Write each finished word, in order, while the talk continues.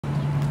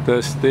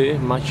Thursday,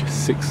 March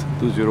 6,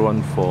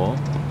 2014,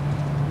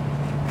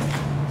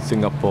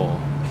 Singapore,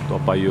 Toa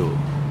Payoh.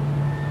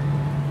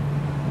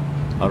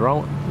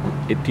 Around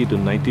 80 to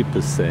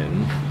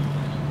 90%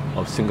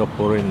 of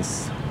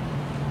Singaporeans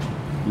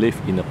live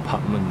in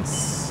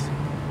apartments,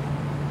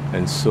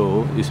 and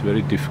so it's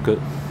very difficult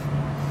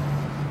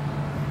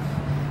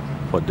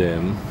for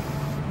them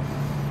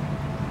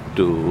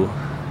to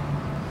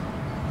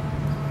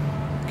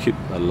keep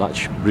a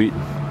large breed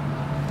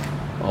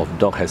of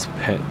dog as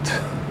pet.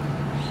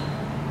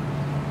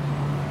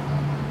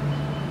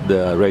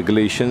 There are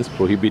regulations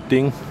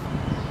prohibiting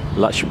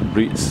large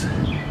breeds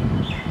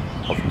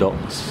of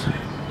dogs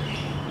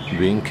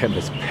being kept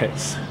as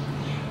pets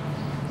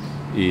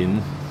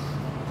in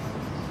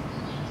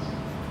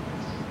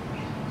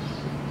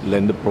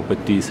landed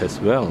properties as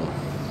well.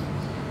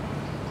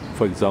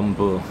 For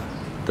example,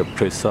 the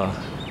presa.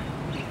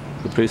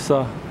 The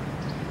presa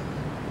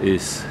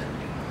is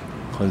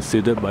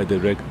considered by the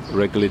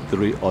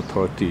regulatory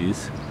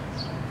authorities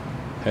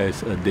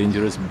as a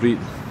dangerous breed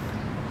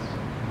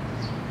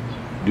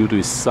due to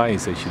its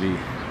size actually.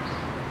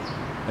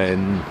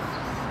 And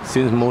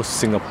since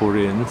most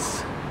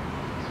Singaporeans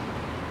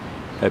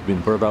have been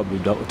brought up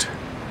without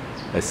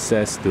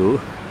access to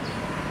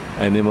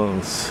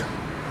animals,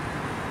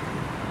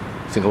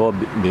 Singapore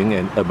being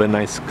an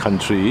urbanized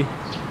country,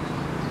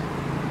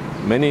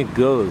 many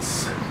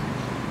girls,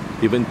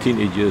 even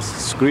teenagers,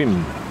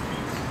 scream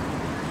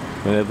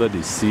whenever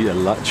they see a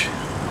large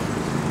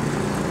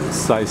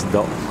sized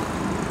dog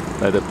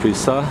like the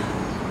presa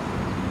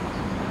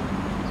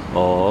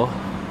or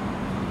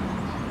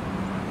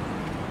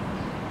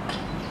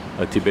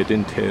a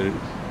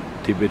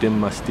Tibetan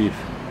Mastiff.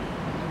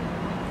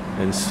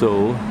 And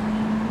so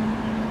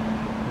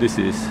this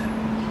is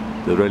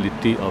the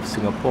reality of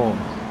Singapore.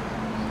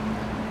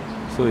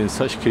 So in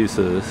such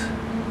cases,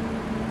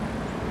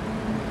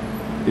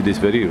 it is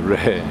very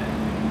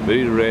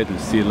rare to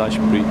see large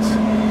breeds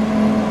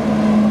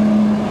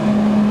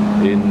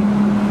in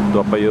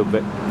Toa Payoh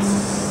beds,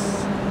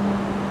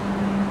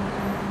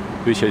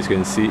 which as you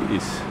can see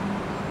is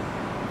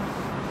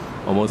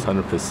almost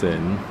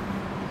 100%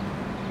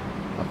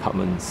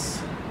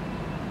 apartments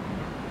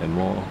and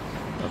more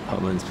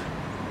apartments.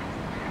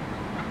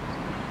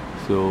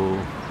 So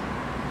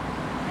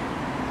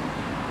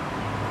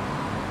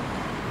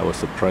I was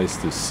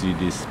surprised to see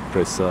this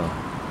presa.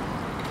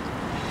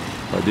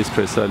 But this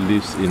presa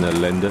lives in a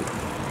landed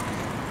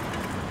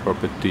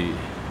property,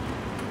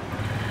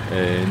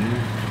 and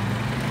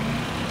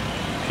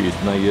she is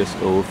 9 years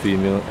old,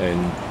 female,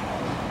 and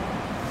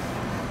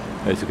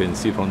as you can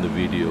see from the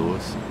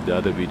videos, the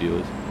other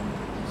videos,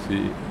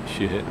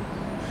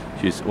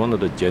 she's one of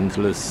the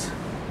gentlest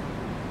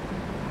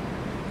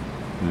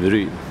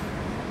breed.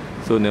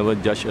 So never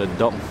judge a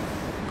dog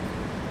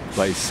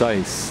by its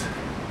size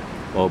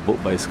or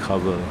book by its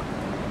cover,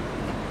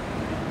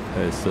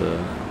 as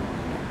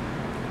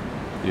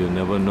you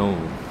never know.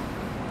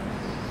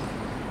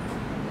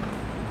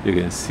 You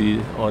can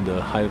see all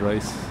the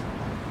high-rise,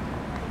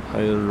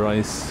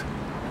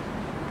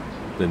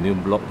 the new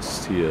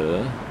blocks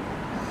here,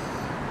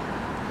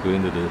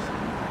 going to the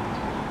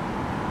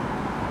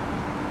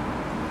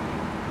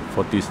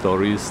 40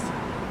 stories,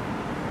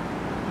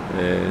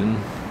 and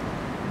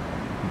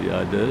the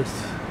others,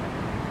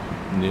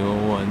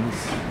 newer ones,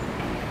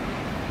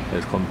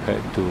 as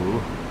compared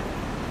to,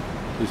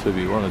 this will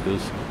be one of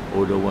those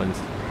older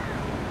ones,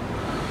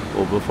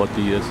 over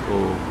 40 years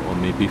old or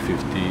maybe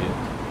 50.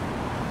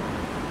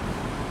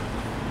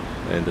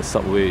 And the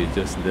subway is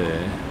just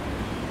there.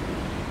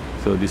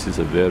 So this is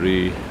a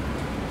very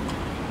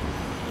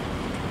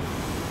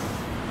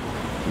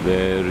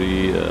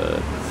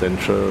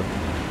central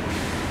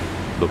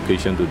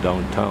location to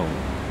downtown.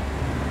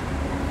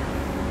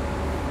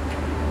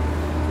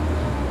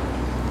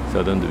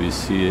 Seldom do we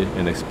see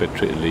an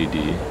expatriate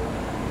lady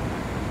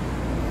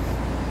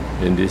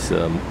in these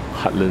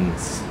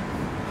heartlands.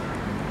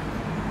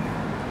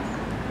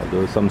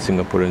 Although some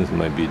Singaporeans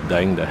might be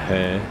dyeing the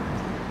hair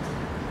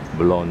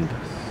blonde,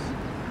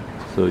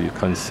 so you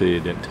can't say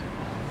that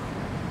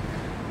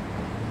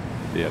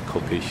they are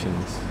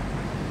Caucasians.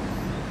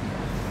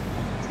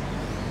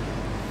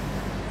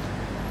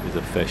 It's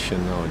a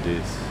fashion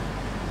nowadays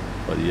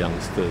for the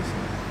youngsters.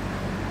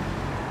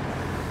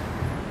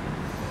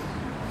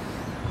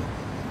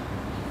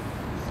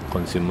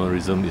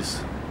 Consumerism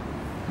is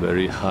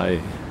very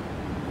high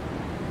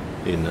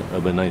in an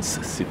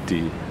urbanized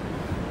city.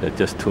 There are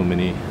just too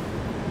many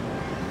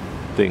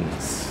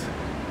things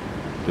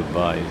to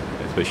buy,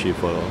 especially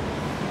for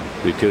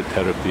retail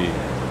therapy.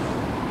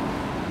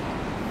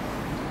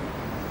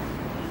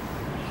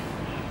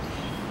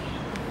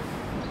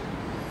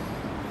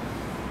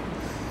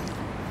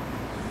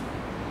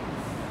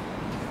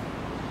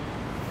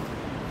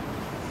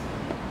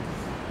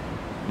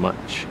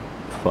 March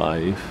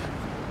 5,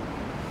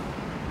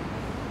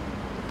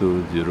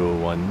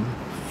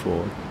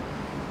 2014,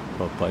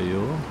 Toa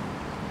Payoh.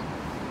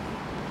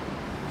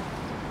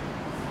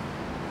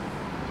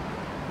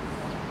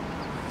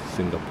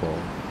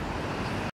 Singapore.